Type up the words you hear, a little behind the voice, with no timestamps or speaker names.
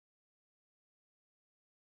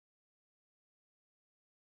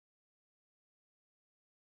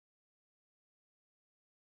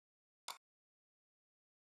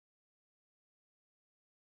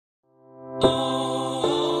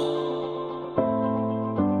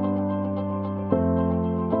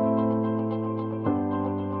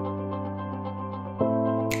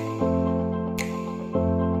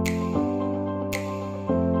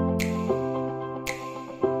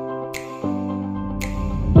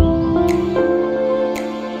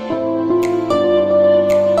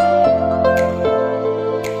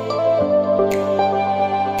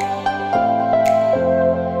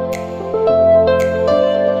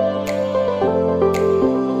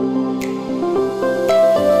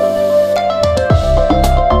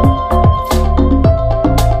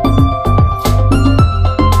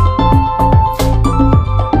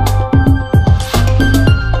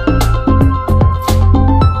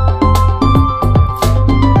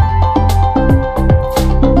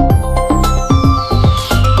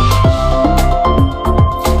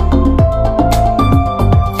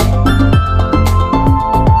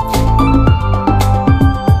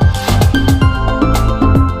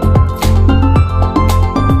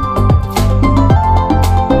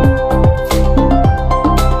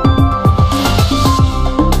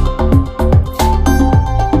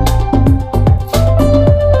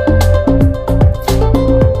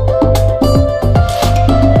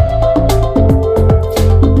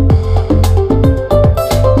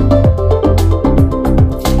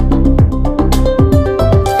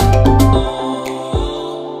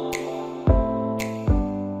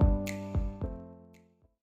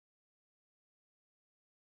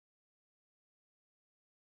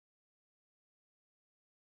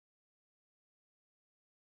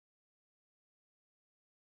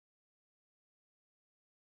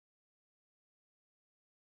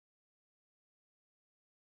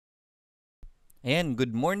Ayan, good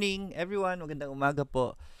morning everyone. Magandang umaga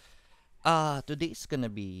po. Today is gonna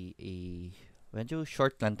be a medyo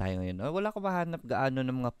short lang tayo ngayon. Wala ko mahanap gaano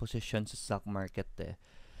ng mga posisyon sa stock market eh.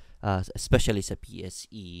 Especially sa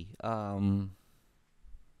PSE.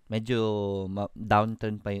 Medyo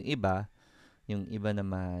downturn pa yung iba. Yung iba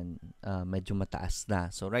naman medyo mataas na.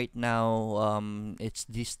 So right now, it's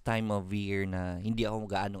this time of year na hindi ako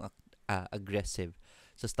gaano aggressive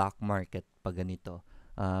sa stock market pag ganito.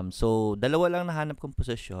 So dalawa lang nahanap kong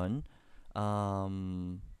posisyon.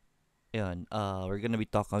 Um, we're gonna be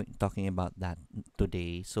talking about that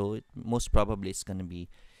today. So most probably it's gonna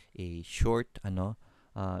be a short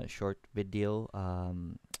video. I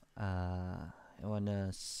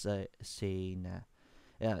wanna say na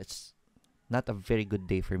yeah, it's not a very good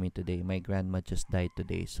day for me today. My grandma just died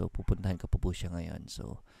today, so pupuntahan ko po siya ngayon.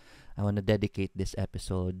 So I wanna dedicate this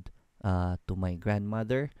episode to my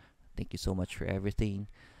grandmother. Thank you so much for everything.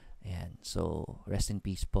 And so rest in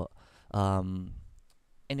peace po. Um,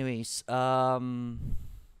 Anyways,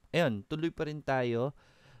 ayun, tuloy pa rin tayo.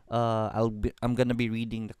 I'm gonna be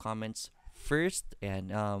reading the comments first,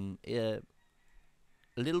 and a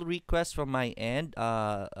little request from my end.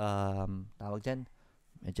 Tawag dyan,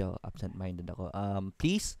 medyo absent-minded ako.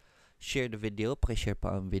 Please share the video. Paki-share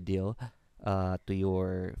pa ang video to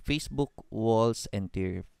your Facebook walls and to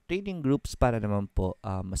your trading groups para naman po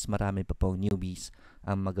mas marami pa pong newbies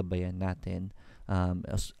ang magabayan natin.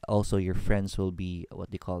 Also, your friends will be,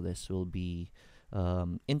 what they call this, will be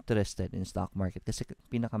interested in stock market kasi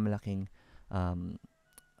pinakamalaking um,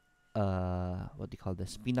 what do you call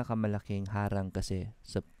this, pinakamalaking harang kasi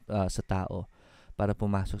sa tao para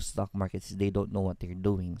pumasok sa stock market is they don't know what they're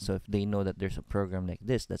doing. So if they know that there's a program like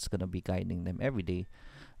this that's gonna be guiding them every day,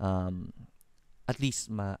 um, at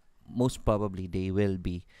least most probably they will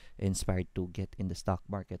be inspired to get in the stock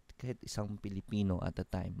market. Kahit isang Pilipino at a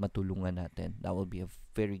time, matulungan natin. That will be a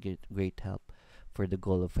very great help for the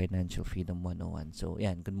goal of financial freedom 101. So,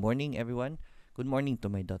 yan. Good morning, everyone. Good morning to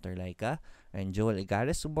my daughter, Laika. And Joel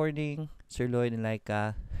Igares, good morning. Sir Lloyd and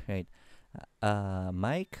Laika. Right.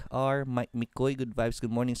 Mike or Mike Mikoy, good vibes.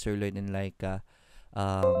 Good morning, Sir Lloyd and Laika.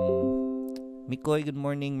 Mikoy, good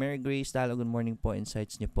morning. Mary Grace, Dalo, good morning po.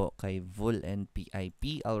 Insights niyo po kay Vul and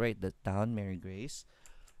PIP. I'll write that down, Mary Grace.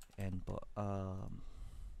 And po,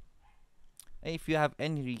 if you have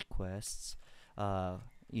any requests,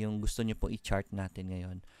 yung gusto niyo po i-chart natin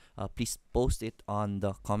ngayon, please post it on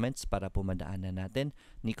the comments para po madaanan natin.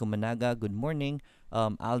 Nico Managa, good morning.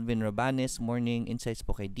 Alvin Rabanes, morning. Insights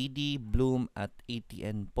po kay Didi, Bloom at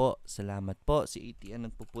ATN po. Salamat po. Si ATN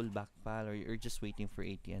nagpo-pull back pa, or you're just waiting for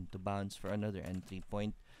ATN to bounce for another entry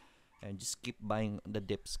point. And just keep buying the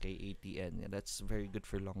dips kay ATN. Yeah, that's very good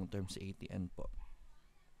for long term sa ATN po.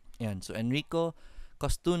 Yan. So Enrico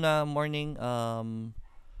Costuna, morning.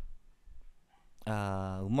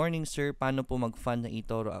 Good morning, sir. Paano po mag-fund ng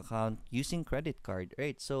eToro account using credit card?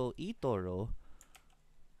 Right, so eToro.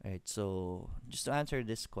 Right, so just to answer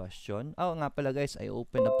this question. Nga pala guys, I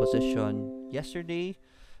opened a position yesterday.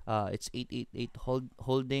 It's 888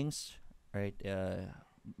 holdings. Right,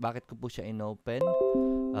 bakit ko po siya inopen?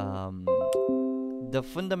 The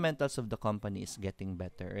fundamentals of the company is getting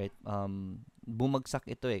better, right? Bumagsak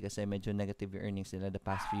ito kasi medyo negative yung earnings nila the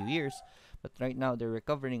past few years. But right now, they're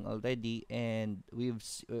recovering already, and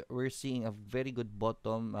we're seeing a very good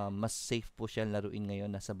bottom. Mas safe po siya laruin ngayon.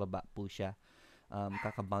 Nasa baba po siya.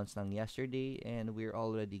 Kaka-bounce lang yesterday, and we're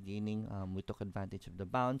already gaining. We took advantage of the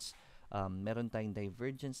bounce. Meron tayong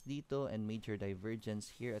divergence dito and major divergence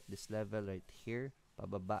here at this level right here.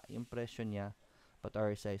 Pababa yung presyo niya, but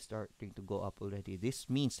RSI is starting to go up already. This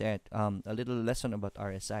means that a little lesson about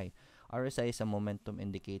RSI. RSI is a momentum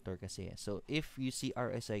indicator kasi. So if you see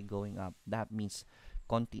RSI going up, that means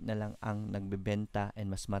konti na lang ang nagbebenta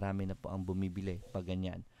and mas marami na po ang bumibili pag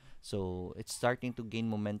ganyan. So it's starting to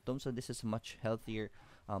gain momentum. So this is much healthier.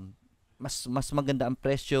 Mas maganda ang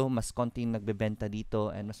presyo, mas konting nagbebenta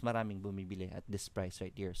dito, and mas maraming bumibili at this price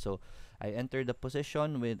right here. So I entered the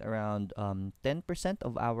position with around 10%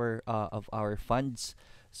 of our funds.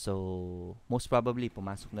 So most probably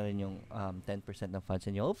pumasok na rin yung 10% ng funds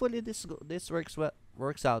niyo. Hopefully this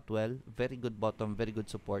works out well. Very good bottom, very good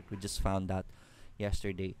support. We just found out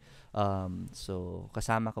yesterday. So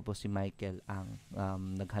kasama ko po si Michael ang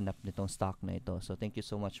naghanap nitong stock na ito. So thank you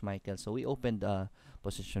so much, Michael. So we opened a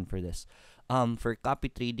position for this. For copy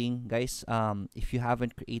trading, guys, if you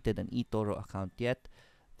haven't created an eToro account yet,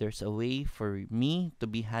 there's a way for me to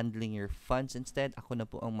be handling your funds instead. Ako na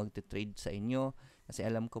po ang magte-trade sa inyo kasi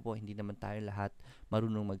alam ko po hindi naman tayo lahat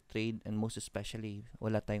marunong mag-trade, and most especially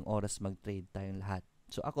wala tayong oras mag-trade tayong lahat.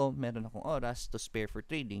 So ako, meron akong oras to spare for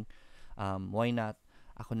trading. Why not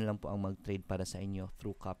ako na lang po ang mag-trade para sa inyo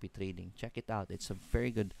through copy trading. Check it out. It's a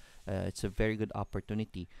very good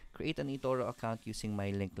opportunity. Create an eToro account using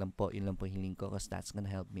my link lang po. Yun lang po hiling ko because that's gonna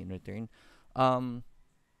help me in return.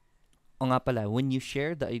 O nga pala, when you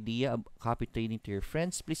share the idea of copy trading to your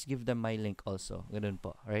friends, please give them my link also. Ganun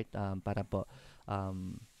po, right? Para po,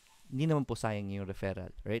 hindi naman po sayang yung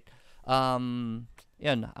referral, right?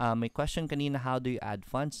 Yun, may question kanina, how do you add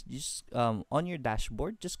funds? Just on your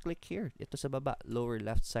dashboard, just click here. Ito sa baba, lower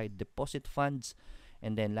left side, deposit funds.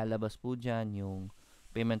 And then lalabas po dyan yung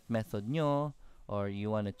payment method nyo, or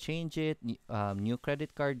you want to change it, new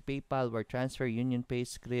credit card, PayPal, wire transfer, UnionPay,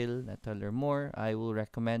 Skrill, Netel or more. I will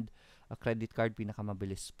recommend a credit card,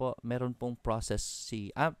 pinakamabilis po. Meron pong process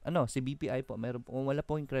si BPI po. Meron po, kung wala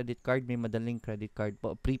po yung credit card, may madaling credit card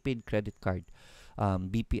po, prepaid credit card.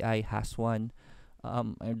 BPI has one.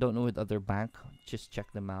 I don't know with other bank, just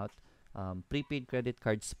check them out. Prepaid credit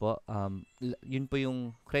cards po, yun po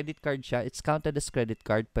yung credit card siya, it's counted as credit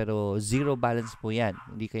card pero zero balance po yan,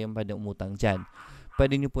 hindi kayo pwede umutang dyan.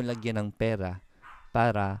 Pwede nyo po lagyan ng pera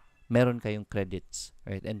para meron kayong credits,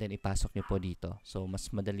 right? And then ipasok nyo po dito. So mas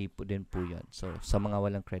madali po din po yun. So sa mga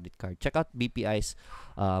walang credit card, check out BPI's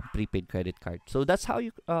prepaid credit card. So that's how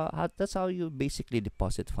you basically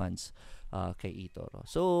deposit funds kay eToro.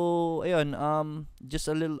 So ayun, just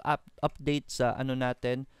a little update sa ano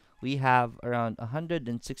natin. We have around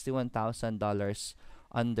 $161,000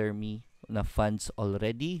 under me na funds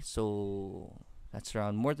already. So that's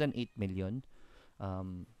around more than 8 million.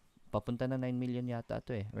 Papunta na 9 million yata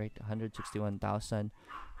ito eh, right? 161,000.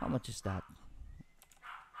 How much is that?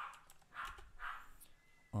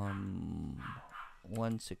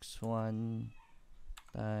 161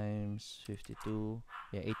 times 52.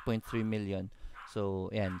 Yeah, 8.3 million. So,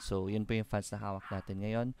 ayan. So, yun po yung funds na hawak natin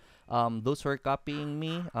ngayon. Those who are copying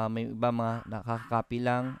me, may iba mga nakaka-copy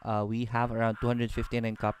lang. We have around 259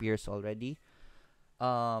 copiers already.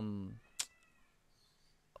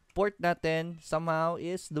 Port natin somehow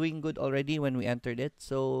is doing good already when we entered it.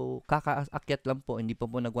 So, kakaakyat lang po. Hindi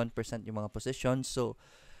po nag 1% yung mga positions. So,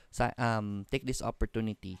 take this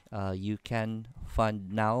opportunity. You can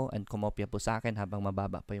fund now and kumopya po sa akin habang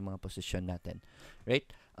mababa pa yung mga position natin.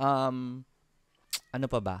 Right? Ano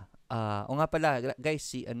pa ba? O nga pala, guys,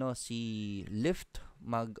 si Lyft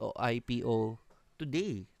mag-IPO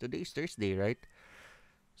today. Today is Thursday, right?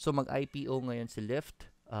 So, mag-IPO ngayon si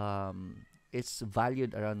Lyft. It's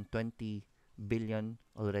valued around 20 billion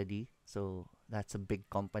already. So, that's a big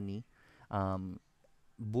company.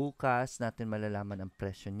 Bukas natin malalaman ang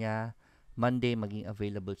presyo niya. Monday, maging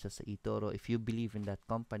available siya sa eToro. If you believe in that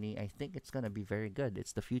company, I think it's gonna be very good.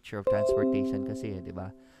 It's the future of transportation kasi, di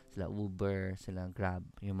ba? Sila Uber, sila Grab,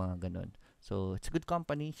 yung mga ganun. So, it's a good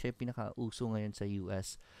company. Siya yung pinaka-uso ngayon sa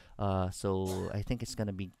US. So, I think it's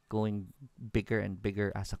gonna be going bigger and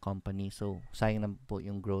bigger as a company. So, sayang na po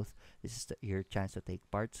yung growth. This is your chance to take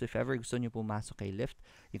part. So, if ever gusto nyo pumasok kay Lyft,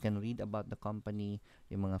 you can read about the company,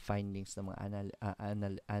 yung mga findings ng mga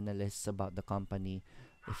analysts about the company.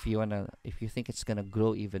 If you think it's gonna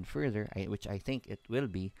grow even further, which I think it will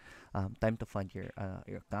be, time to fund your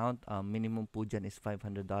account. Minimum po dyan is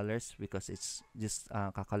 $500 because it's just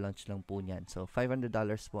kaka-launch lang po niyan. So $500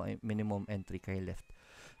 po minimum entry kay Lyft.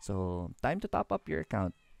 So time to top up your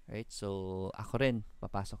account, right? So ako rin,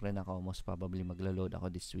 papasok rin ako, most probably maglo-load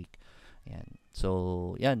ako this week. Ayan.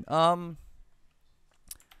 So yan.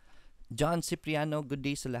 John Cipriano, good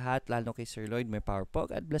day sa lahat, lalo kay Sir Lloyd, may power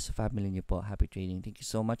po. God bless the family niyo po. Happy trading. Thank you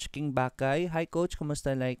so much. King Bakay, hi coach,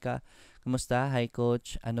 kumusta Laika? Kumusta? Hi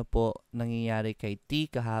coach. Ano po nangyayari kay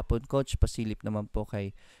T kahapon coach? Pasilip naman po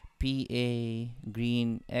kay PA,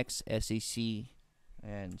 Green, X, SAC.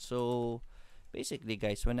 And so, basically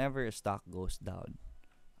guys, whenever a stock goes down,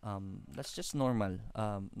 that's just normal.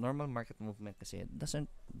 Normal market movement kasi it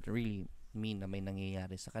doesn't really mean na may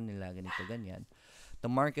nangyayari sa kanila, ganito, ganyan. The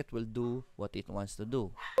market will do what it wants to do,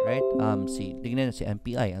 right? Tignan na si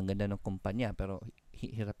MPI, ang ganda ng kumpanya, pero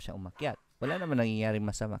hirap siya umakyat. Wala naman nangyayari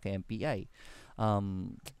masama kay MPI.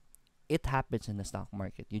 It happens in the stock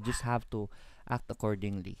market. You just have to act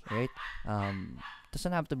accordingly, right?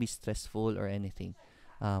 Doesn't have to be stressful or anything.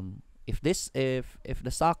 If the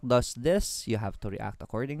stock does this, you have to react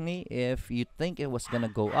accordingly. If you think it was gonna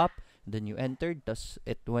go up, then you entered, thus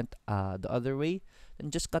it went the other way, then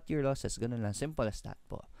just cut your losses. Ganun lang, simple as that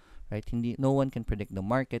po. Right? No one can predict the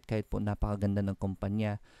market. Kahit po napakaganda ng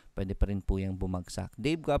kumpanya, pwede pa rin po yung bumagsak.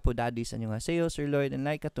 Dave Guapo, daddies, anyo nga sa'yo, Sir Lloyd, and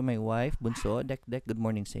Laika, to my wife, Bunso, Dek, good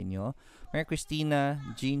morning sa inyo. Mary Christina,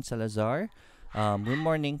 Jean Salazar, good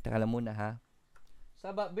morning. Taka lang muna ha.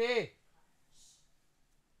 Saba, B!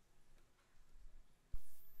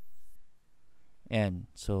 And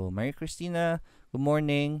so, Mary Christina, Good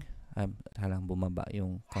morning. Halang bumaba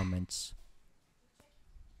yung comments.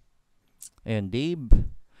 Ayan, Dave.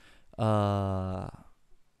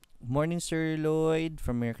 Morning, Sir Lloyd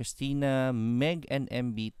from Mayor Christina, Meg and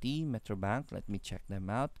MBT, Metrobank. Let me check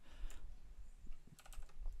them out.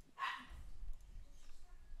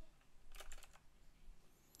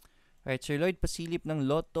 Alright, Sir Lloyd, pasilip ng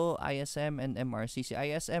Lotto, ISM, and MRC. Si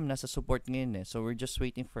ISM, nasa support ngayon eh. So, we're just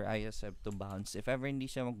waiting for ISM to bounce. If ever hindi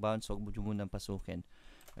siya mag-bounce, huwag mo munang pasukin.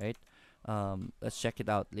 Right? Let's check it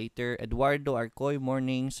out later. Eduardo Arcoy,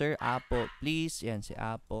 morning. Sir, Apo, please. Yan, si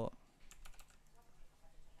Apo.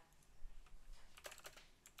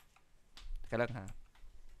 Teka lang ha.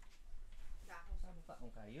 Saan pa kung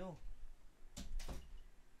kayo?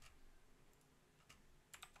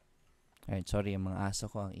 Alright, sorry, yung mga aso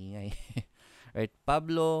ko ang ingay. Alright,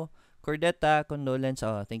 Pablo Cordeta, condolence.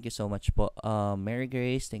 Oh, thank you so much po. Mary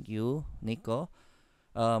Grace, thank you. Nico.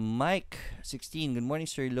 Mike, 16. Good morning,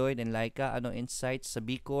 Sir Lloyd and Laika. Anong insights sa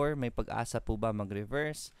BCOR? May pag-asa po ba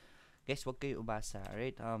mag-reverse? Guys, wag kayo ubasa,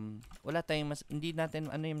 right? Wala tayong hindi natin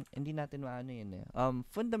maano yun eh.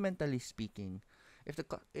 Fundamentally speaking, if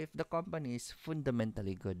the company is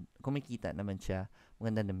fundamentally good, kumikita naman siya,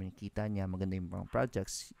 maganda naman yung kita niya, maganda yung mga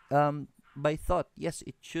projects, by thought, yes,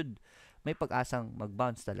 it should may pag-asang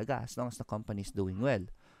mag-bounce talaga as long as the company is doing well.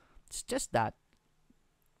 It's just that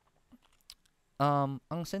ang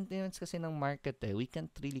sentiments kasi ng market we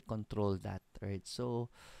can't really control that, right? So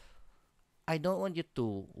I don't want you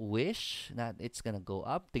to wish that it's gonna go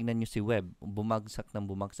up. Tingnan nyo si Web, bumagsak ng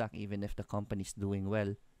bumagsak even if the company is doing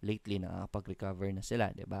well. Lately, nakakapag-recover na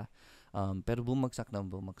sila, diba? Pero bumagsak ng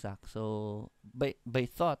bumagsak. So, by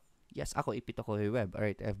thought, yes, ako ipit ako yung Web.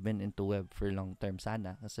 Alright, I've been into Web for long term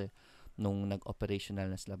sana. Kasi nung nag-operational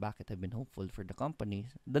na sila, bakit I've been hopeful for the company.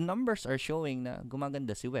 The numbers are showing na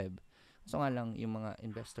gumaganda si Web. So nga lang, yung mga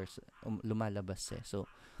investors lumalabas So,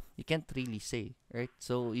 you can't really say, right?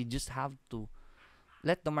 So, you just have to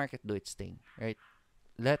let the market do its thing, right?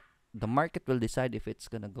 Let the market will decide if it's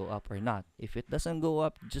gonna go up or not. If it doesn't go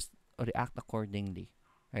up, just react accordingly,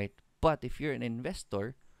 right? But if you're an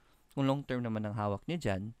investor, kung long term naman ang hawak niyo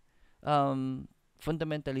dyan,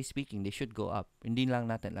 fundamentally speaking, they should go up. Hindi lang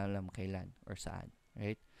natin alam kailan or saan,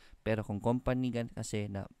 right? Pero kung company kasi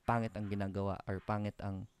na pangit ang ginagawa or pangit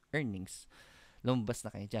ang earnings, lumabas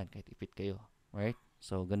na kayo dyan kahit ipit kayo, right?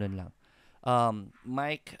 So, ganun lang.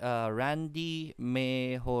 Mike, Randy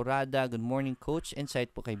Mejorada, good morning, Coach. Insight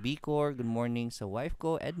po kay BCOR. Good morning sa wife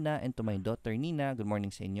ko, Edna, and to my daughter, Nina. Good morning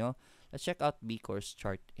sa inyo. Let's check out BCOR's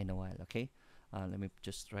chart in a while, okay? Let me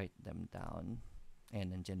just write them down.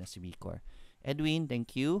 And nandiyan na si BCOR. Edwin,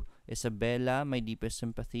 thank you. Isabella, my deepest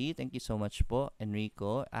sympathy. Thank you so much po.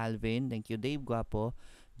 Enrico, Alvin, thank you. Dave Guapo,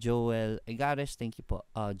 Joel Egares, thank you po.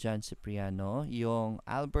 John Cipriano, Yung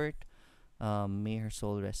Albert, may her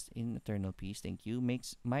soul rest in eternal peace. Thank you.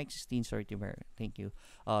 Mike 16 Sortimer. Thank you.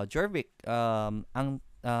 Jorvik,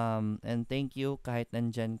 and thank you kahit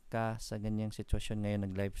nandyan ka sa ganyang sitwasyon ngayon,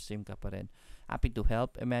 nag-live stream ka pa rin. Happy to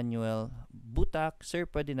help. Emmanuel Butak, sir,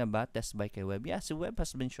 pwede na ba test buy kay Web? Yeah, si Web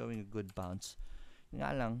has been showing a good bounce. Nga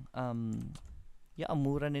lang,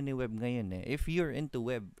 mura ni Web ngayon eh. If you're into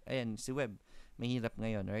Web, ayan, si Web, mahirap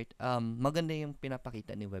ngayon, right? Maganda yung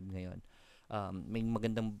pinapakita ni Web ngayon. May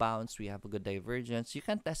magandang bounce, we have a good divergence. You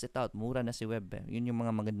can test it out. Mura na si Web. Yun yung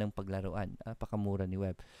mga magandang paglaruan. Pakamura ni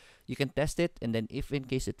Web. You can test it, and then if in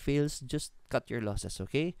case it fails, just cut your losses,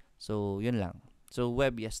 okay? So, yun lang. So,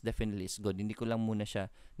 Web, yes, definitely is good. Hindi ko lang muna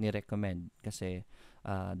siya ni-recommend kasi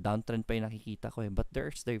downtrend pa yung nakikita ko eh. But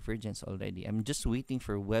there's divergence already. I'm just waiting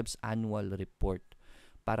for Web's annual report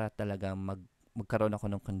para talaga magkaroon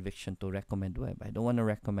ako ng conviction to recommend Web. I don't want to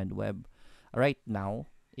recommend Web right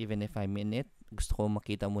now. Even if I'm in it, gusto ko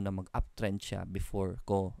makita muna mag-uptrend siya before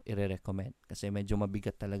ko i-recommend. Kasi medyo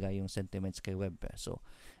mabigat talaga yung sentiments kay Web. So,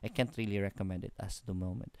 I can't really recommend it as the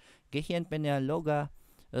moment. Gehian Peñaloga,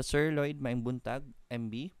 Sir Lloyd, maing buntag,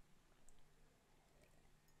 MB.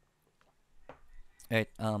 Right,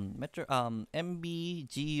 MB,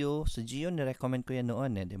 Gio. So, Gio, nirecommend ko yan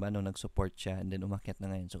noon diba? Nung nag-support siya and then umakyat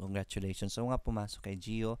na ngayon. So, congratulations. So, nga pumasok kay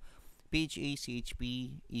Gio. PHA, CHP,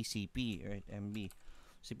 ECP, right, MB.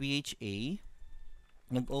 Si PHA,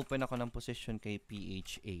 nag-open ako ng position kay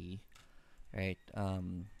PHA, right?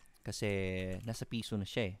 Kasi nasa piso na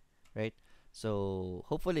siya right? So,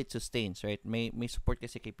 hopefully it sustains, right? May support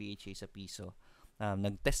kasi kay PHA sa piso.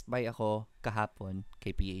 Nag-test buy ako kahapon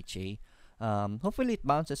kay PHA. Hopefully it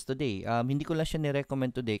bounces today. Hindi ko lang siya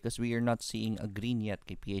ni-recommend today because we are not seeing a green yet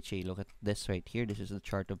kay PHA. Look at this right here. This is the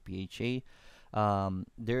chart of PHA.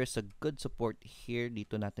 There is a good support here.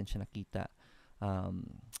 Dito natin siya nakita.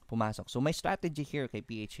 pumasok. So my strategy here kay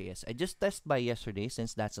PHAS, I just test buy yesterday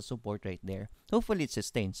since that's a support right there. Hopefully it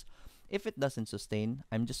sustains. If it doesn't sustain,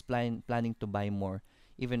 I'm just planning to buy more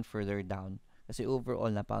even further down. Kasi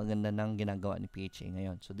overall, napakaganda ng ginagawa ni PHA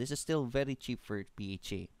ngayon. So this is still very cheap for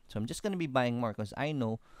PHA. So I'm just gonna be buying more because I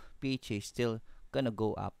know PHA is still gonna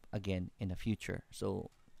go up again in the future.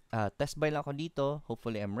 So test buy lang ako dito.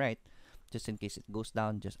 Hopefully I'm right. Just in case it goes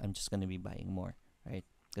down, I'm just gonna be buying more, right?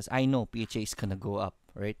 Because I know PHA is gonna go up,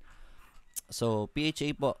 right? So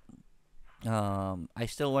PHA po, I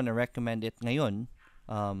still wanna recommend it ngayon,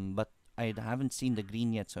 but I haven't seen the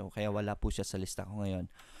green yet, so kaya wala po siya sa lista ko ngayon.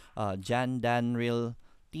 Jan, Danril,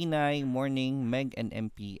 Tinay, Morning, Meg, and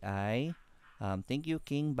MPI. Thank you,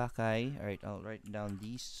 King Bakay. Alright, I'll write down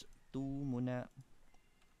these two muna.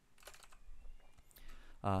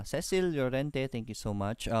 Cecil Llorente, thank you so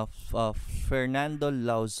much. Fernando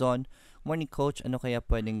Lauzon, morning coach, ano kaya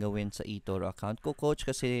pwedeng gawin sa eToro account ko, coach?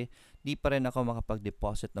 Kasi di pa rin ako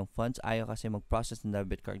makapag-deposit ng funds. Ayaw kasi mag-process ng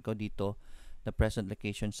debit card ko dito. The present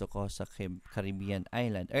location ko sa Caribbean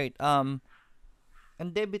Island. Alright, ang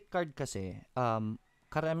debit card kasi,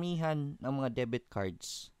 karamihan ng mga debit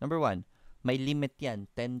cards, number one, may limit yan,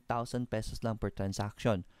 10,000 pesos lang per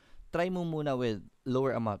transaction. Try mo muna with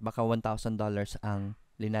lower amount, baka $1,000 ang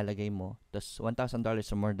linalagay mo, tas $1,000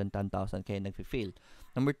 or more than 10,000 kaya nag-fail.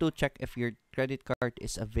 Number two, check if your credit card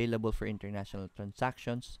is available for international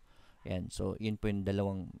transactions. Yan, so yun po yung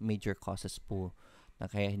dalawang major causes po na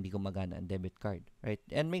kaya hindi gumagana ang debit card, right?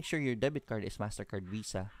 And make sure your debit card is Mastercard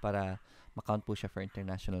Visa para ma-count po siya for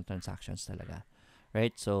international transactions talaga,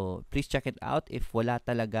 right? So please check it out. If wala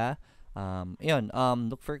talaga,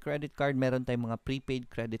 look for credit card. Meron tayong mga prepaid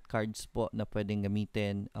credit cards po na pwedeng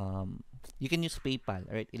gamitin. You can use PayPal,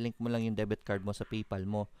 right? I-link mo lang yung debit card mo sa PayPal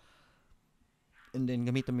mo, and then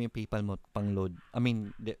gamitin mo yung PayPal mo pang load.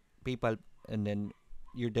 PayPal, and then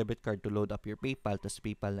your debit card to load up your PayPal, tas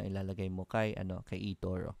PayPal na ilalagay mo kay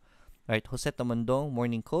eToro. Right, Jose Tamandong,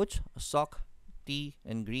 morning coach, sock, tea,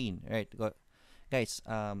 and green. Right, guys,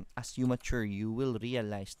 as you mature, you will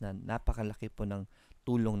realize na napakalaki po ng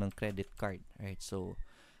tulong ng credit card. Right, so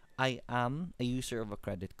I am a user of a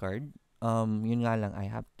credit card. Yun nga lang,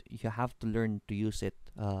 you have to learn to use it.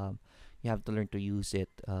 You have to learn to use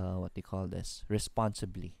it. What they call this,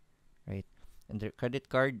 responsibly. Right, and the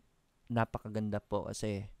credit card, napakaganda po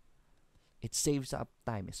kasi it saves up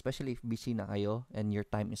time, especially if busy na kayo and your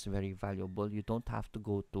time is very valuable. You don't have to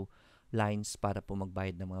go to lines para po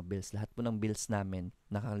magbayad ng mga bills. Lahat po ng bills namin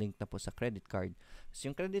nakalink na po sa credit card.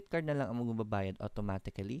 So yung credit card na lang ang magbabayad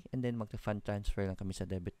automatically, and then magta-fund transfer lang kami sa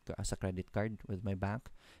sa credit card with my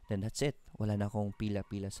bank. Then that's it. Wala na akong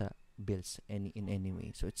pila-pila sa bills in any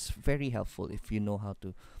way. So it's very helpful if you know how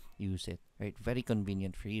to use it, right? Very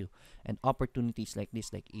convenient for you. And opportunities like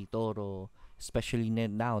this, like eToro, especially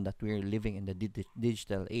now that we're living in the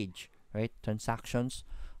digital age, right? Transactions,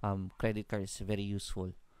 credit card is very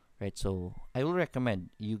useful, right? So I will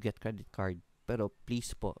recommend you get credit card, pero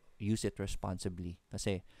please po, use it responsibly.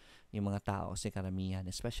 Kasi yung mga tao, kasi karamihan,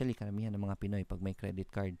 especially karamihan ng mga Pinoy, pag may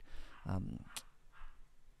credit card,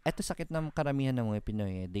 eto sakit ng karamihan ng mga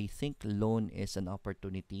Pinoy, they think loan is an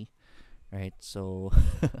opportunity. Right, so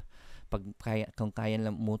kung kaya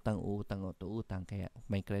lang utang, kaya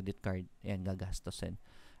may credit card, yan gagastosin.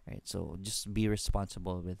 Right, so just be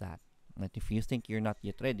responsible with that. But if you think you're not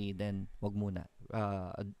yet ready, then wag muna.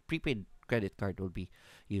 A prepaid credit card will be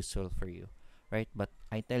useful for you, right? But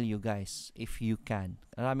I tell you guys, if you can,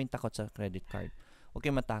 maraming takot sa credit card. Okay,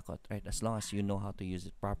 matakot, right? As long as you know how to use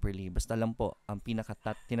it properly. Basta lang po, ang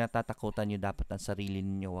tinatatakutan nyo dapat ang sarili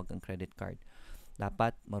ninyo, wag ang credit card.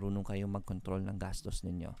 Dapat marunong kayong mag-control ng gastos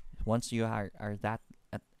ninyo. Once you are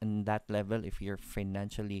in that level, if you're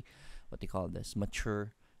financially,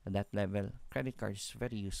 mature at that level, credit card is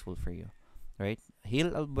very useful for you, right?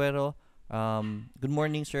 Hil Albuero, good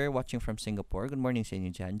morning, sir, watching from Singapore. Good morning sa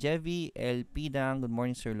inyo dyan. Jevi El Pidang, good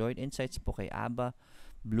morning, Sir Lloyd. Insights po kay Aba,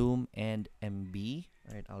 Bloom, and MB.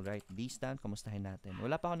 Alright, I'll write these down. Kamustahin natin.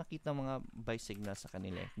 Wala pa ako nakita mga buy signals sa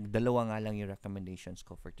kanila. Dalawa nga lang yung recommendations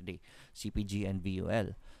ko for today. CPG and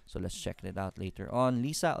VUL. So, let's check it out later on.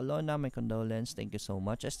 Lisa Olona, my condolence. Thank you so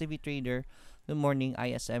much. STV Trader, good morning.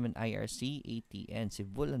 ISM and IRC, ATN. Si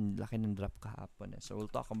Bull, ang laki ng drop kahapon. So,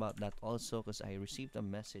 we'll talk about that also because I received a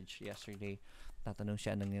message yesterday. Tatanong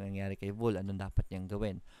siya anong nangyari kay Bull. Anong dapat niyang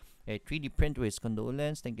gawin. 3D Printways,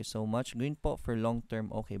 condolence, thank you so much. Green po for long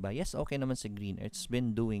term, okay ba? Yes, okay naman si Green. It's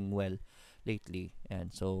been doing well lately.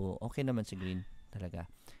 And so, okay naman si Green talaga.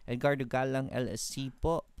 Edgardo Galang, LSC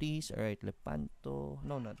po, please. Alright, Lepanto.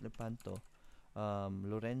 No, not Lepanto.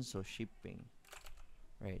 Lorenzo Shipping.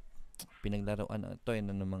 Right. pinaglaruan ito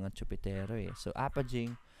ng mga chupitero eh. So,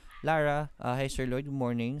 Apaging, Lara, hi Sir Lloyd, good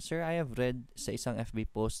morning. Sir, I have read sa isang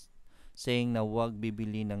FB post saying na huwag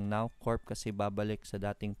bibili ng Now Corp kasi babalik sa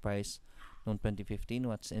dating price noong 2015.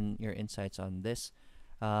 What's in your insights on this?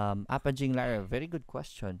 Apaging, Lara, very good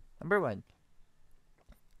question. Number one,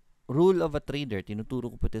 rule of a trader,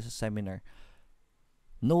 tinuturo ko po ito sa seminar.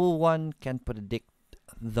 No one can predict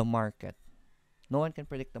the market. No one can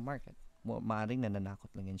predict the market. Maaring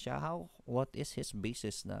nananakot lang yan siya. What is his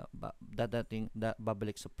basis na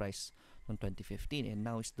babalik sa price noong 2015 and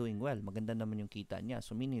now is doing well? Maganda naman yung kita niya.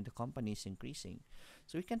 So meaning the company is increasing.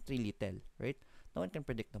 So we can't really tell, right? No one can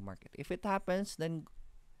predict the market. If it happens, then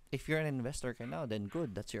if you're an investor ka now, then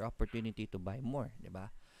good. That's your opportunity to buy more, di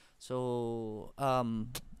ba? So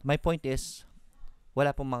my point is,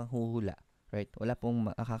 wala pong manghuhula, right? Wala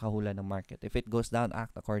pong makakahula ng market. If it goes down,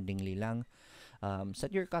 act accordingly lang. Set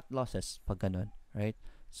your cut losses pag ganun, right?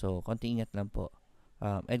 So, konti ingat lang po.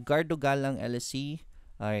 Edgardo Galang LSC.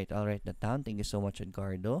 Alright, I'll write that down. Thank you so much,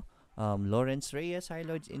 Edgardo. Lawrence Reyes, hi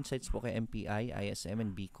Lloyd's insights po kay MPI, ISM,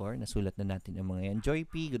 and BCOR. Nasulat na natin yung mga yan. Joy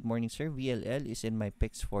P, good morning sir. VLL is in my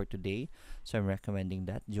picks for today. So, I'm recommending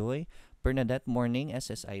that. Joy. Bernadette, morning.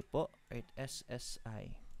 SSI po. Right,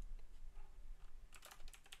 SSI.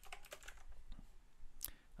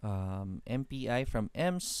 MPI from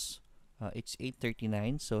EMS. It's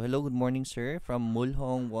 8:39. So, hello, good morning, sir. From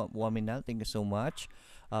Mulhong, Waminal. Thank you so much.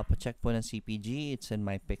 Pa-check po ng CPG. It's in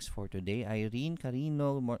my picks for today. Irene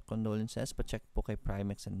Carino, more condolences. Pa-check po kay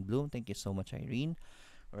Primex and Bloom. Thank you so much, Irene.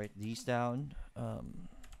 Write these down.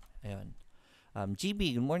 Ayun.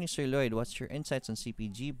 GB, good morning, Sir Lloyd. What's your insights on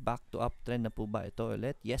CPG? Back to uptrend na po ba ito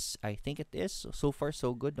ulit? Yes, I think it is. So far,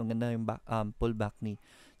 so good. Ang ganda yung pullback ni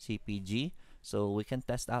CPG. So, we can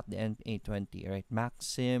test out the NA20, right?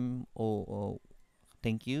 Maxim,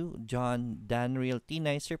 thank you. John, Dan Realty,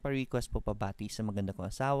 nicer pa-request po pabati sa maganda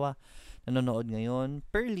kong asawa. Nanonood ngayon,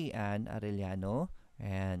 Pearly Ann Arellano.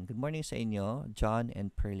 And good morning sa inyo, John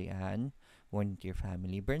and Pearly Ann. Morning to your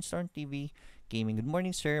family. Burnstorm TV, Gaming, good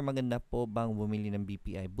morning sir. Maganda po bang bumili ng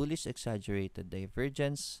BPI? Bullish exaggerated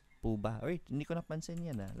divergence po ba? Alright, hindi ko napansin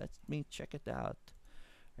yan ah. Let me check it out.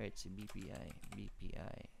 Alright, si BPI.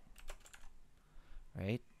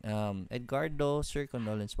 Right. Edgardo, sir,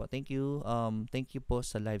 condolence po. Thank you. Thank you po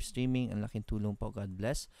sa live streaming. Ang laking tulong po. God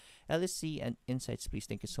bless. LSC and insights, please.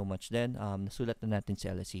 Thank you so much then. Nasulat na natin si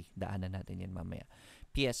LSC. Daanan natin yan mamaya.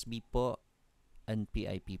 PSB po and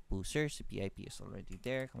PIP po. Sir, si PIP is already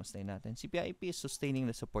there. Kamusta natin? Si PIP is sustaining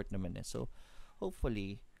the support naman eh. So,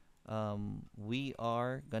 hopefully, we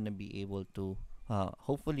are gonna be able to,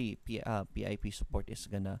 hopefully, PIP support is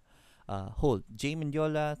gonna hold. Jay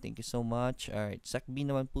Mendiola, thank you so much. Alright, SecB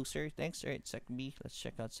naman po sir. Thanks. Alright, SecB. Let's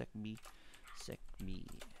check out SecB.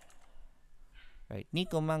 Right,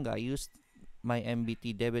 Nico Manga, I used my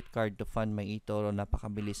MBT debit card to fund my eToro.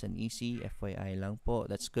 Napakabilis and easy. FYI lang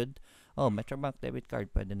po. That's good. Oh, Metrobank debit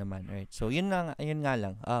card pwede naman. Alright, so yun nga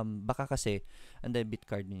lang. Baka kasi ang debit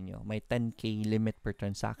card ninyo may 10k limit per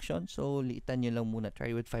transaction. So, liitan nyo lang muna.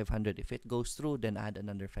 Try with 500. If it goes through, then add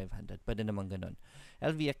another 500. Pwede naman ganun.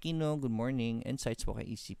 LV Aquino, good morning. Insights po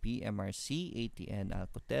kay ECP, MRC, ATN,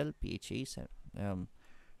 Alcotel, PHA.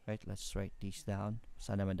 Right, let's write these down.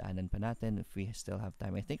 Sana madaanan pa natin if we still have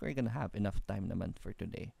time. I think we're gonna have enough time naman for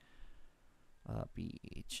today.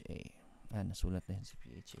 PHA. Nasulat na yun si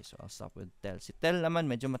PHA. So, I'll stop with TEL. Si TEL naman,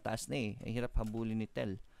 medyo mataas na eh. Ay, hirap habulin ni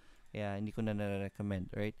TEL. Kaya, hindi ko na recommend.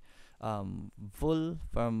 Right? Full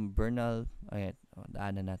from Bernal. Ayan,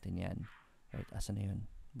 daanan natin yan. Right, asa na yun?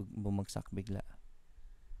 Bumagsak bigla.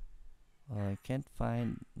 I can't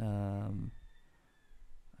find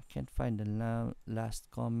the last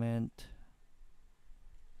comment.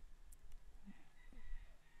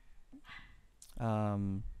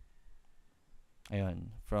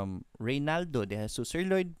 Ayun, from Reynaldo de Jesus. Sir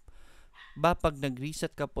Lloyd, ba pag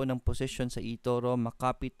nag-reset ka po ng position sa eToro,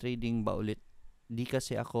 makopy trading ba ulit? Di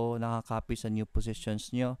kasi ako nakakopy sa new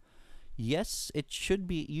positions nyo. Yes,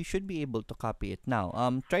 you should be able to copy it now.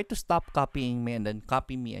 Try to stop copying me and then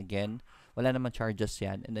copy me again. Wala naman charges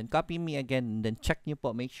yan. And then copy me again and then check nyo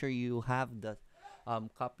po. Make sure you have the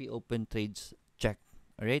copy open trades checked.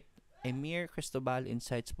 Alright? Emir Cristobal,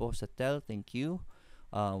 insights po sa TEL. Thank you.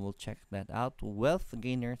 We'll check that out. Wealth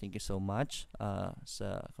Gainer, thank you so much.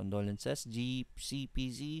 Sa condolences.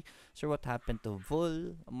 GCPZ, sir, what happened to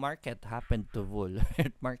VUL? Market happened to VUL.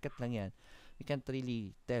 Market lang yan. We can't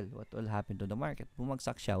really tell what will happen to the market.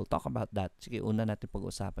 Bumagsak siya. We'll talk about that. Sige, una natin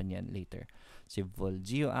pag-usapan yan later. Si VUL.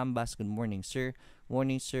 Gio Ambas, good morning, sir.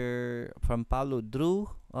 Morning, sir. From Paulo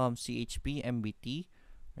Drew, CHP, MBT.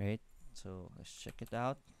 Right? So, let's check it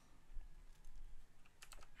out.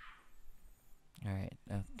 Alright.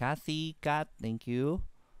 Kathy, Kat, thank you.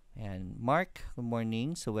 And Mark, good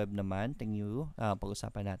morning. Sa web naman, thank you.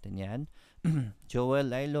 Pag-usapan natin yan.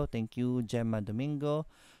 Joel, Lilo, thank you. Gemma Domingo.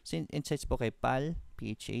 Insights po kay PAL,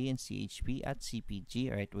 PHA, and CHP at CPG.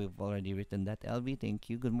 Alright, we've already written that. LV, thank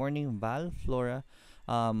you. Good morning, Val, Flora.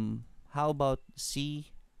 How about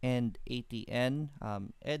C and ATN?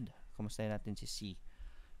 Ed, kamusta natin si C?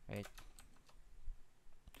 Right.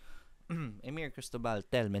 Emir Cristobal,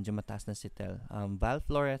 Tel, medyo mataas na si Tel. Val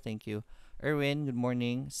Flora, thank you. Erwin, good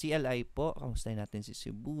morning. CLI po, kamusta natin si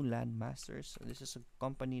Cebulan Masters. This is a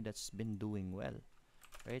company that's been doing well.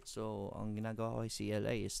 Right, so ang ginagawa ko kay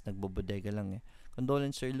CLI is nagbobodega lang eh.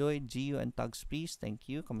 Condolence Sir Lloyd, Gio and Tugs please,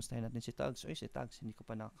 thank you. Kamustahin natin si Tugs. Oy, si Tugs, hindi ko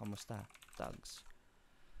pa nakakamusta. Tugs.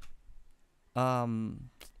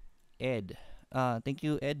 Ed. Thank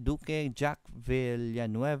you, Ed Duque, Jack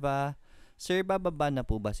Villanueva. Sir, bababa na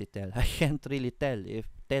po ba si Tel? I can't really tell if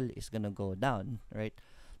Tel is gonna go down, right?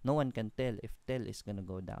 No one can tell if Tel is gonna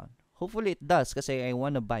go down. Hopefully it does kasi I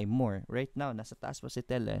wanna buy more. Right now, nasa taas pa si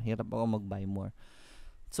Tel eh. Hirap ako mag-buy more.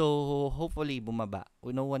 So, hopefully bumaba.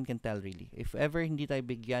 No one can tell really. If ever hindi tayo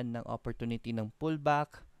bigyan ng opportunity ng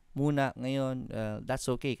pullback muna ngayon, that's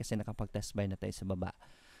okay kasi nakapag-test buy na tayo sa baba.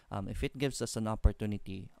 If it gives us an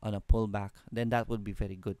opportunity on a pullback, then that would be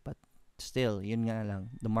very good. But still, yun nga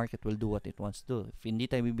lang, the market will do what it wants to do. If hindi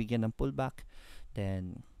tayo bibigyan ng pullback,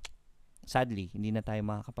 then sadly, hindi na tayo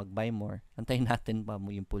makakapag-buy more. Antayin natin pa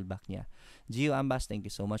mo yung pullback niya. Gio Ambas, thank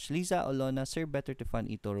you so much. Liza Olona, sir, better to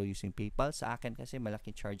fund eToro using PayPal. Sa akin kasi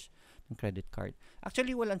malaki charge ng credit card.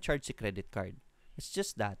 Actually, walang charge si credit card. It's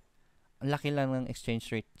just that, ang laki lang ng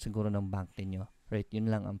exchange rate siguro ng bank ninyo. Right,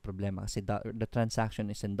 yun lang ang problema kasi the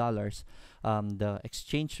transaction is in dollars. The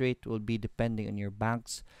exchange rate will be depending on your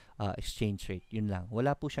bank's exchange rate. Yun lang.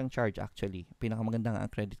 Wala po siyang charge actually. Pinakamaganda nga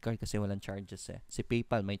ang credit card kasi walang charges eh. Si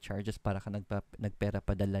PayPal may charges para ka nagpera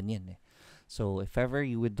padala niyan eh. So, if ever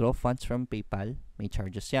you withdraw funds from PayPal, may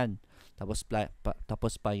charges yan. Tapos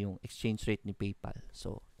pa yung exchange rate ni PayPal.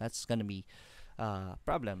 So, that's gonna be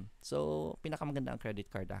problem. So, pinakamaganda ang credit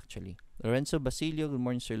card actually. Lorenzo Basilio, good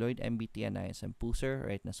morning Sir Lloyd, MBT and ISM Puser,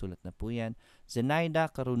 right, nasulat na po yan. Zenaida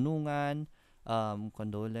Karunungan,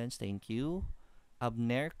 condolence, thank you.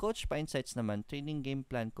 Abner, Coach, pa-insights naman, trading game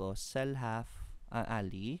plan ko, sell half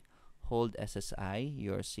Ali, hold SSI,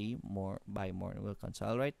 URC, more, buy more, will cancel.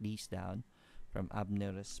 I'll write these down from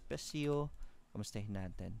Abner Especio. Kamustahin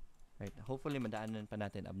natin? Right, hopefully madaanan pa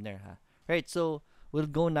natin Abner ha. Right, so, we'll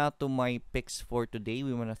go now to my picks for today.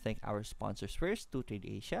 We want to thank our sponsors first, 2Trade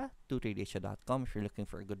Asia, 2tradeasia.com. If you're looking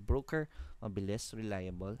for a good broker, mabilis,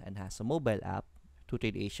 reliable, and has a mobile app,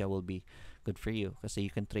 2Trade Asia will be good for you kasi you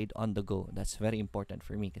can trade on the go. That's very important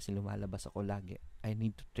for me kasi lumalabas ako lagi. I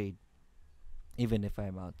need to trade even if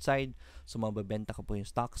I'm outside. So, mababenta ko po yung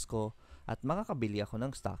stocks ko at makakabili ako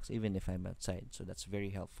ng stocks even if I'm outside. So, that's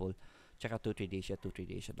very helpful. Check out 2Trade Asia,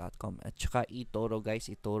 2tradeasia.com. At saka eToro, guys.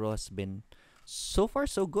 eToro has been so far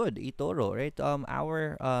so good. eToro, right?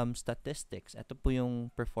 Our statistics, ito po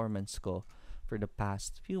yung performance ko for the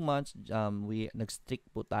past few months. We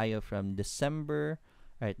nag-streak po tayo from December,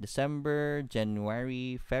 right? December,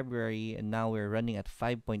 January, February, and now we're running at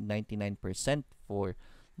 5.99% for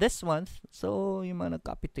this month. So, yung mga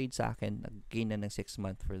nag-copy trade sa akin, nag-gain na ng 6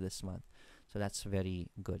 month for this month. So, that's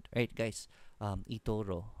very good. Right, guys?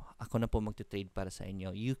 eToro. Ako na po magte-trade para sa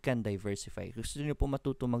inyo. You can diversify. Gusto niyo po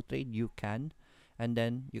matuto mag-trade, you can. And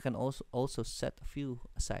then you can also set a few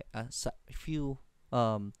aside,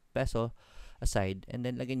 peso aside, and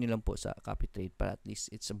then lagyan niyo lang po sa copy trade para at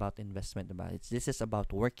least it's about investment about it. This is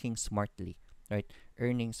about working smartly, right?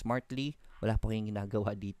 Earning smartly. Wala po kayong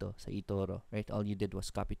ginagawa dito sa eToro, right? All you did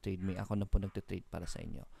was copy trade me. Ako na po nagte-trade para sa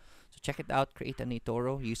inyo. So check it out, create an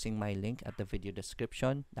eToro using my link at the video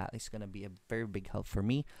description. That is gonna be a very big help for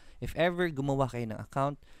me. If ever gumawa kayo ng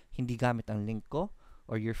account, hindi gamit ang link ko,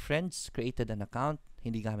 or your friends created an account,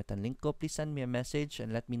 hindi gamit ang link ko, please send me a message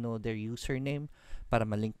and let me know their username para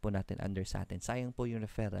malink po natin under sa atin. Sayang po yung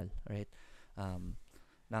referral, right?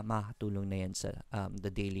 Na makakatulong na yan sa the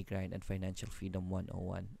daily grind and financial freedom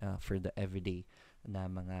 101 for the everyday na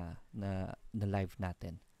mga na live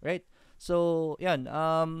natin, right? So, yan.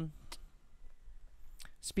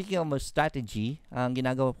 Speaking of strategy, ang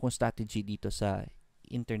ginagawa kong strategy dito sa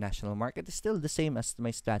international market is still the same as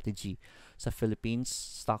my strategy sa Philippines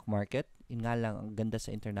stock market. Yun nga lang, ang ganda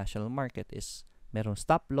sa international market is merong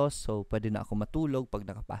stop loss, so pwede na ako matulog pag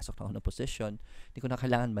nakapasok na ako na position. Hindi ko na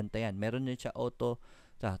kailangan bantayan. Meron din siya auto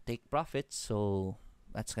take profits, so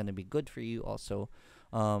that's gonna be good for you also.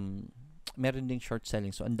 Meron ding short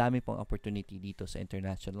selling, so ang dami pong opportunity dito sa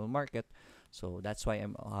international market. So that's why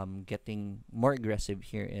I'm getting more aggressive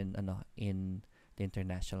here in the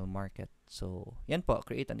international market. So, yan po,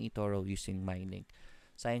 create an eToro using my link.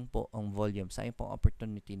 Sayang po ang volume, sayang po ang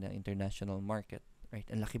opportunity na international market. Right?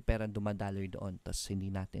 Ang laki pera dumadaloy doon, tapos hindi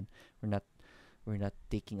natin, we're not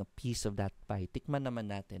taking a piece of that pie. Tikman naman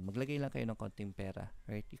natin. Maglagay lang kayo ng konting pera.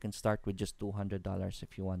 Right? You can start with just $200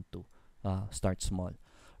 if you want to start small.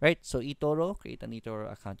 Right? So, eToro, create an eToro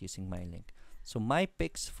account using my link. So, my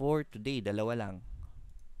picks for today, dalawa lang.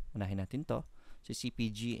 Unahin natin to. Si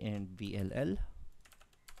CPG and VLL.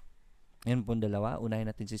 Yan po dalawa. Unahin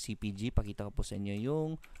natin si CPG. Pakita ko po sa inyo yung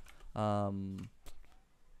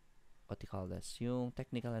what do you call this? Yung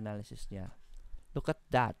technical analysis niya. Look at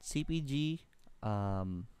that. CPG,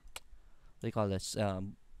 what do you call this?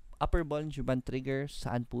 Upper Bollinger Band trigger.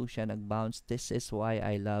 Saan po siya nag-bounce? This is why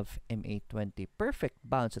I love MA20. Perfect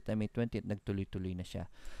bounce at MA20 at nagtuloy-tuloy na siya.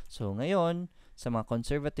 So, ngayon, sa mga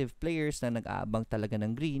conservative players na nag-aabang talaga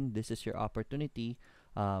ng green, this is your opportunity.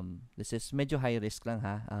 This is medyo high risk lang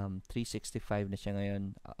ha. 365 na siya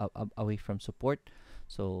ngayon away from support.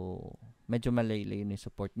 So, medyo malayo yung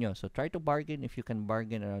support nyo. So, try to bargain if you can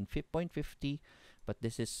bargain around 0.50. But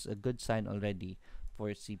this is a good sign already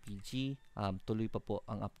for CPG. Tuloy pa po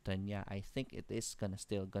ang uptrend niya. I think it is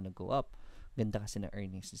still gonna go up. Ganda kasi na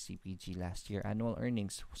earnings ni CPG last year. Annual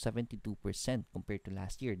earnings, 72% compared to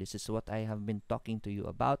last year. This is what I have been talking to you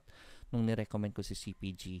about nung nirecommend ko si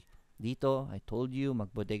CPG. Dito, I told you,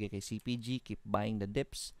 magbodega kay CPG, keep buying the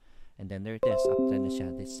dips. And then there it is, uptrend na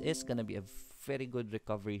siya. This is gonna be a very good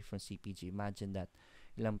recovery from CPG. Imagine that.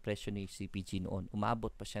 Ilang presyo ni CPG noon.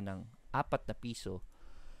 Umabot pa siya ng 4 na piso.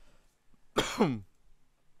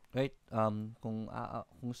 Right? Kung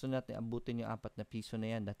gusto natin abutin yung 4 na piso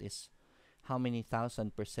na yan, that is how many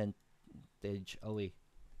thousand percentage away?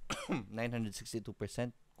 962%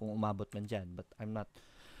 kung umabot man dyan. But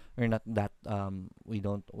we're not that,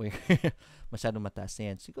 we're masyadong mataas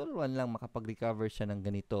na yan. Siguro lang makapag-recover siya ng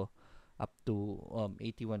ganito up to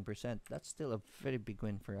 81%. That's still a very big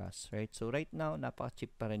win for us, right? So right now,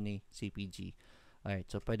 napaka-cheap pa rin ni CPG. Alright,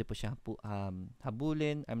 so pwede po siya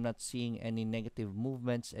habulin. I'm not seeing any negative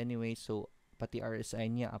movements anyway. So pati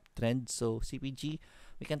RSI niya uptrend. So CPG,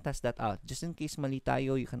 we can test that out. Just in case mali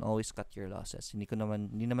tayo, you can always cut your losses. Hindi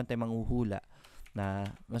naman tayo manghuhula na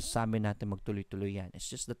masasabi natin magtuloy-tuloy yan. It's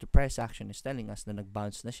just that the price action is telling us na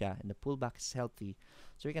nag-bounce na siya and the pullback is healthy.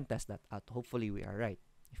 So we can test that out. Hopefully we are right.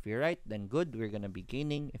 If we're right, then good. We're gonna be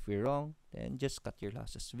gaining. If we're wrong, then just cut your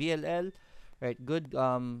losses. VLL, right, good,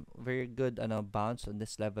 very good bounce on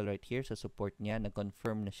this level right here sa support niya.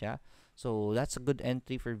 Nag-confirm na siya. So, that's a good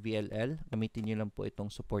entry for VLL. Gamitin nyo lang po itong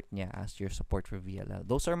support niya as your support for VLL.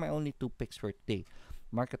 Those are my only 2 picks for today.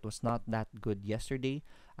 Market was not that good yesterday.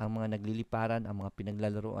 Ang mga nagliliparan, ang mga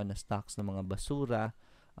pinaglalaroan na stocks ng mga basura.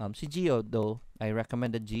 Si Gio, though, I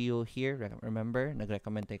recommended Gio here. Remember,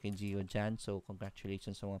 nag-recommend tayo kay Gio dyan. So,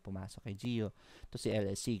 congratulations sa mga pumasok kay Gio. Ito si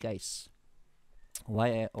LSC, guys.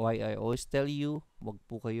 Why I always tell you, wag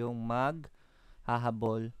po kayong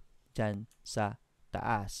maghahabol dyan sa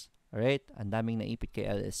taas. Alright? Ang daming naipit kay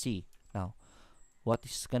LSC. Now, what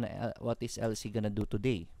is LSC gonna do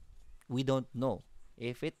today? We don't know.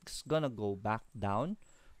 If it's gonna go back down,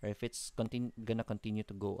 or if it's gonna continue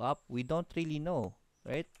to go up, we don't really know.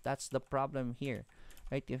 Right? That's the problem here.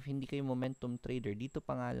 Right? If hindi kayo momentum trader, dito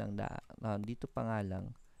pa nga lang,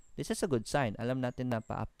 this is a good sign. Alam natin na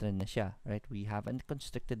pa-uptrend na siya. Right? We have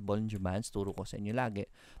unconstricted Bollinger Bands. Turo ko sa inyo lagi.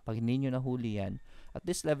 Pag hindi nyo nahuli yan, at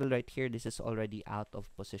this level right here, this is already out of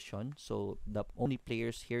position. So, the only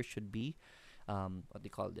players here should be, what do you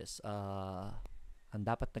call this? Ang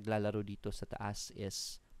dapat naglalaro dito sa taas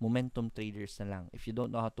is momentum traders na lang. If you don't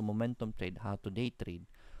know how to momentum trade, how to day trade,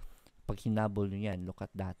 pag hinabol nyo yan, look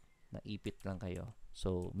at that. Naipit lang kayo.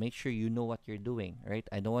 So, make sure you know what you're doing. Right?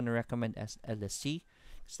 I don't want to recommend LSC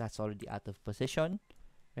because that's already out of position.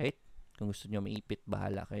 Right? Kung gusto nyo maipit,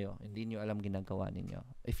 bahala kayo. Hindi nyo alam ginagawa ninyo.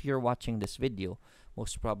 If you're watching this video,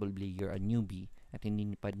 most probably you're a newbie at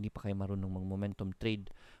hindi pa kayo marunong mag-momentum trade.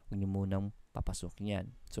 Huwag nyo munang papasukin yan.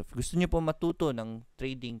 So, if gusto nyo po matuto ng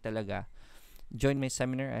trading talaga, join my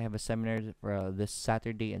seminar. I have a seminar for this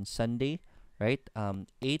Saturday and Sunday. Right? 9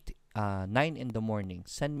 in the morning.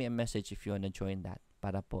 Send me a message if you wanna join that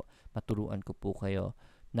para po maturuan ko po kayo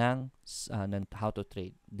ng how to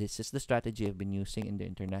trade. This is the strategy I've been using in the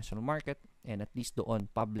international market and at least doon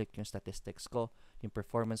public yung statistics ko, yung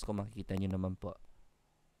performance ko makikita nyo naman po.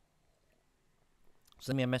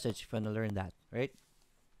 Send me a message if you wanna learn that. Right?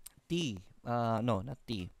 No, not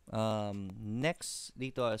T. Next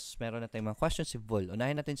dito is meron na tayong mga questions si Vul.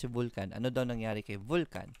 Unahin natin si Vulcan. Ano daw nangyari kay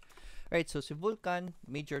Vulcan? Right, so si Vulcan,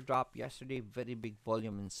 major drop yesterday, very big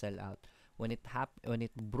volume and sell out. When it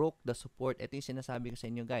broke the support, ito yung sinasabi ko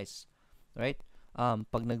sa inyo guys. Right?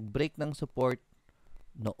 Pag nag-break ng support,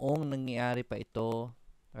 noong nangyayari pa ito,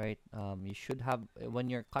 right, you should have,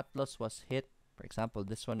 when your cut loss was hit, for example,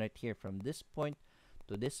 this one right here, from this point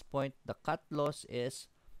to this point, the cut loss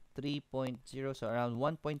is 3.0, so around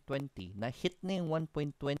 1.20. Na-hit na yung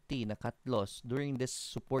 1.20 na cut loss during this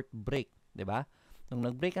support break, di ba? Nung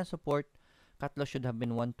nag-break ang support, cut loss should have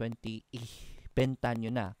been 120. Benta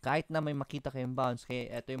nyo na. Kahit na may makita kayong bounce,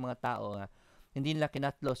 kaya ito yung mga tao, hindi nila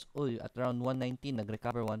kinat loss, at around 119,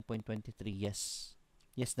 nag-recover 1.23. Yes,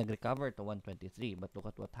 nag-recover to 123, but look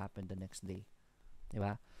at what happened the next day.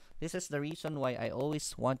 Diba? This is the reason why I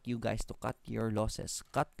always want you guys to cut your losses.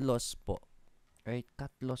 Cut loss po. Right?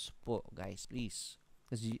 Cut loss po, guys. Please.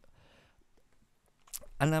 Kasi,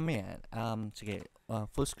 alam mo yan. Sige,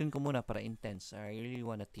 full screen ko muna para intense. I really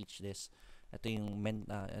wanna teach this. Ito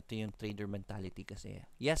yung trader mentality kasi.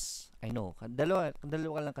 Yes, I know. Dalawa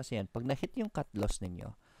lang kasi yan. Pag na-hit yung cut loss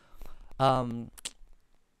ninyo,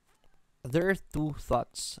 there are two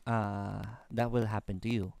thoughts that will happen to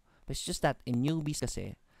you. It's just that in newbies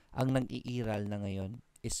kasi, ang nag-iiral na ngayon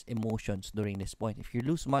is emotions during this point. If you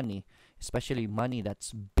lose money, especially money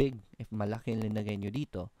that's big, if malaki linagay nyo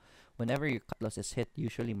dito, whenever your cut loss is hit,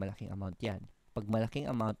 usually malaking amount yan. Pag malaking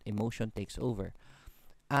amount, emotion takes over.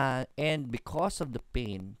 And because of the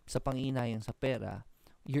pain sa panginayang sa pera,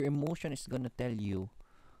 your emotion is gonna tell you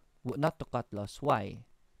not to cut loss. Why?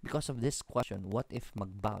 Because of this question, what if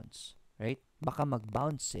mag-bounce? Right? Baka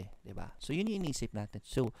mag-bounce diba? So, yun yung inisip natin.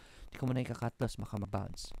 So, di ko muna ika-cut loss, baka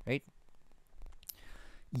mag-bounce. Right?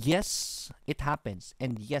 Yes, it happens.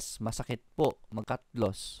 And yes, masakit po mag-cut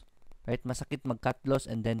loss. Right? Masakit mag-cut loss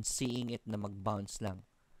and then seeing it na mag-bounce lang.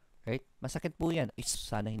 Right? Masakit po yan.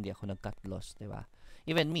 Sana hindi ako nag-cut loss, diba?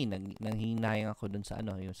 Even me, nanghinayang ako dun sa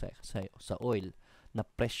yung sa oil.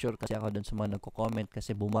 Na-pressure kasi ako dun sa mga nagko-comment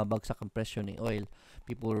kasi bumabagsak ang presyo ni oil.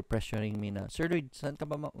 People were pressuring me na, Sir Lloyd, saan ka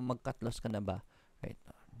ba mag-cut loss ka na ba? Right?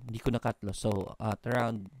 Hindi ko na-cut loss. So, at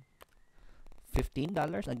around $15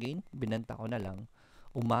 again, binenta ko na lang.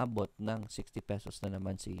 Umabot ng 60 pesos na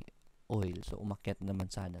naman si oil. So, umakyat naman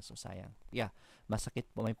sana. So, sayang. Yeah, masakit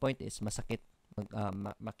po. My point is, masakit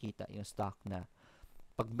makita yung stock na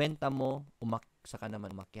pagbenta mo, saka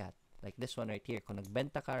naman umakyat. Like this one right here. Kung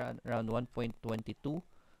nagbenta ka around 1.22,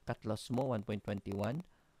 cut loss mo, 1.21,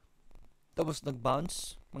 tapos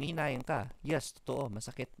nag-bounce, manghinayang ka. Yes, totoo.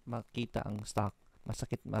 Masakit makita ang stock.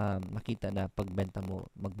 Masakit makita na pagbenta mo,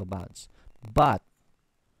 magbabounce. But,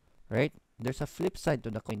 right? There's a flip side to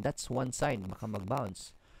the coin. That's one side, baka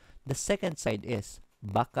mag-bounce. The second side is,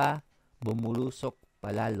 baka bumulusok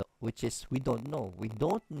palalo, which is, we don't know. We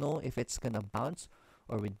don't know if it's gonna bounce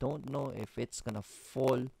or we don't know if it's gonna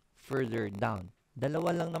fall further down.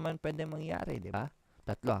 Dalawa lang naman pwede mangyari, di ba?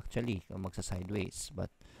 Tatlo actually, kung magsa-sideways. But,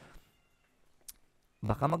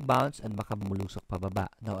 baka mag-bounce and baka bumulusok pababa.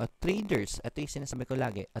 Now, traders, ito yung sinasabi ko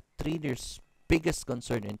lagi, a trader's biggest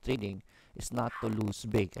concern in trading is not to lose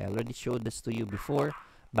big. I already showed this to you before.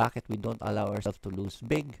 Bakit we don't allow ourselves to lose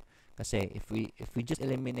big? Kasi if we just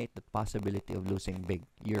eliminate the possibility of losing big,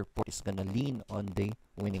 your port is gonna lean on the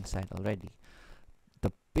winning side already. The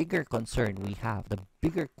bigger concern we have, the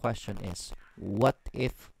bigger question is, what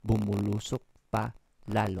if bumulusok pa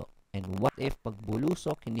lalo? And what if pag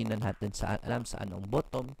bulusok, hindi na natin alam saan ang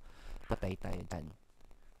bottom, patay tayo dyan.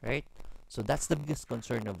 Right? So that's the biggest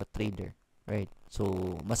concern of a trader. Right?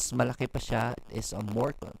 So, mas malaki pa siya. It is a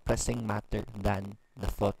more pressing matter than the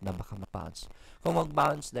thought na baka ma-bounce. Kung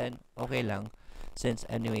mag-bounce then, okay lang. Since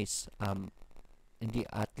anyways, hindi,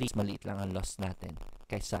 at least maliit lang ang loss natin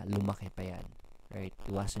kaysa lumaki pa yan. Right?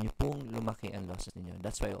 Iwasan nyo pong lumaki ang losses niyo.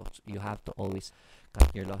 That's why you have to always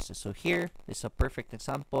cut your losses. So here, this is a perfect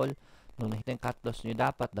example. Nung nakita yung cut loss nyo,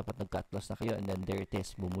 dapat nag-cut loss na kayo and then there it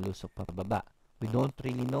is, bumulusok pa pababa. We don't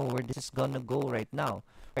really know where this is gonna go right now.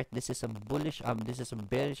 Right? This is a bullish, this is a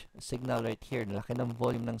bearish signal right here. Laki ng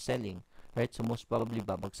volume ng selling. Right? So most probably,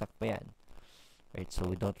 babagsak pa yan. Right? So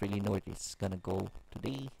we don't really know where it's gonna go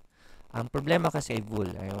today. Ang problema kasi kay Bull,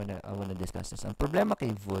 I wanna discuss this. Ang problema kay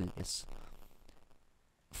Bull is,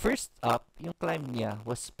 first up, yung climb niya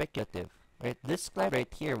was speculative. Right? This climb right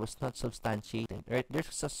here was not substantiated. Right? There's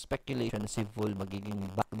a speculation na si Bull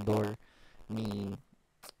magiging backdoor ni,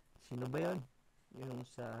 sino ba yun? Yung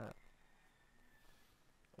sa,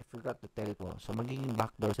 I forgot the telco. So, magiging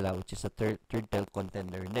backdoor sila, which is a third telco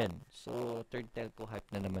contender din. So, third telco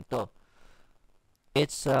hype na naman to.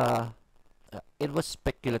 It's, it was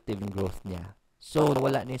speculative in growth niya. So,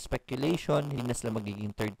 wala na yung speculation, hindi na sila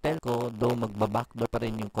magiging third telco, though magbabackdoor pa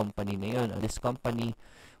rin yung company na yun. This company,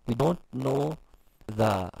 we don't know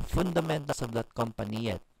the fundamentals of that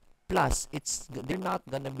company yet. Plus, they're not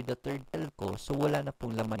gonna be the third telco, so wala na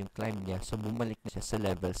pong laman yung climb niya. So, bumalik na siya sa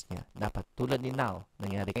levels niya. Dapat tulad ni Now,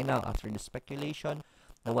 nangyari kay Now after the speculation,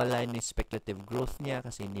 nawala yung speculative growth niya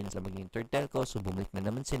kasi hindi na sila maging third telco, so bumalik na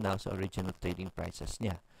naman si Now sa original trading prices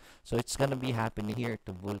niya. So, it's gonna be happening here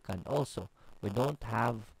to Vulcan also. We don't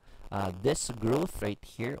have this growth right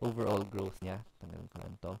here, overall growth niya. Tanggalin ko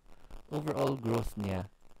lang to. Overall growth niya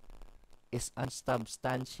is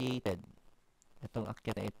unsubstantiated. Itong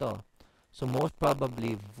akyat na ito. So, most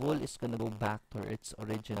probably, Vol is gonna go back to its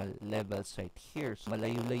original levels right here. So,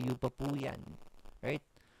 malayo-layo pa po yan. Right?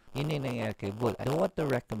 Yun yung nangyayari kay Vol. I don't want to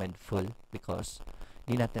recommend Vol because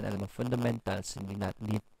hindi natin alam ang fundamentals,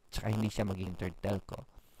 tsaka hindi siya magiging third telco.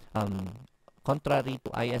 Contrary to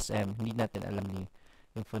ISM, hindi natin alam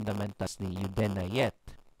yung fundamentals ni Udena yet.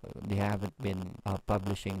 They haven't been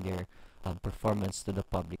publishing their performance to the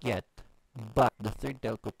public yet. But the third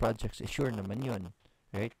telco projects is sure naman yun,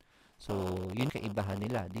 right? So, yun kaibahan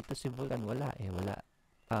nila. Dito si Vulcan, wala eh, wala.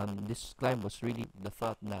 This climb was really the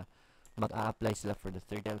thought na mag-a-apply sila for the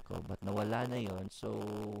third telco, but nawala na yun. So,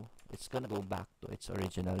 it's gonna go back to its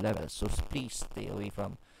original level. So, please stay away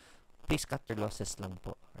from, please cut your losses lang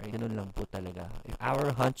po. Right? Ganun lang po talaga. If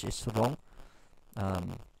our hunch is wrong,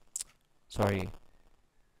 sorry.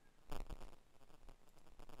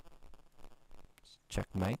 Check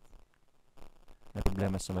mic. May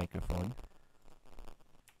problema sa microphone.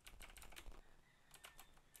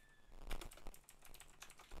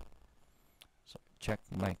 So, check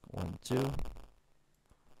mic 1, 2.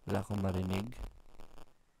 Wala akong marinig.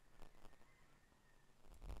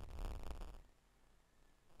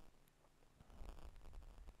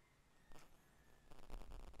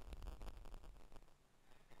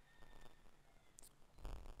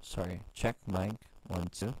 Sorry, check mic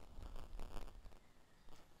 1, 2.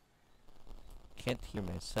 Can't hear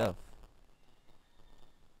myself.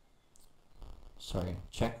 Sorry,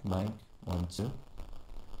 check mic 1, 2.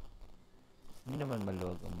 Hindi naman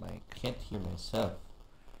maluwag ang mic. Can't hear myself.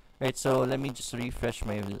 Right, so let me just refresh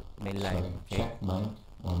my line. Sorry, Okay? check mic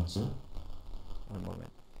 1, 2. One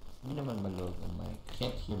moment. Hindi naman maluwag ang mic.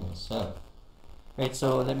 Can't hear myself. Right,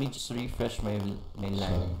 so let me just refresh my line.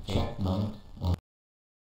 Sorry, Okay? check mic 1.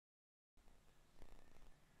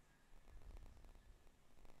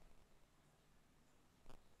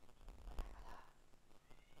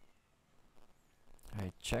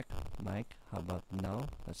 Alright, check mic. How about now?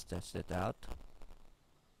 Let's test it out.